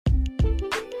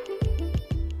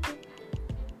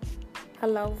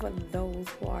Hello, for those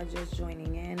who are just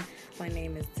joining in. My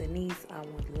name is Denise. I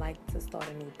would like to start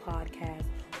a new podcast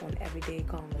on everyday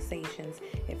conversations.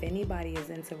 If anybody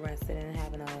is interested in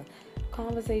having a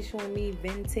conversation with me,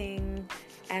 venting,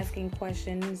 asking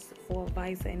questions for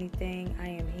advice, anything, I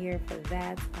am here for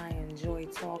that. I enjoy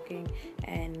talking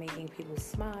and making people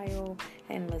smile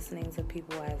and listening to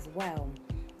people as well.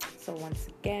 So once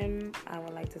again, I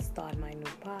would like to start my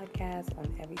new podcast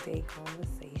on everyday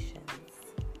conversations.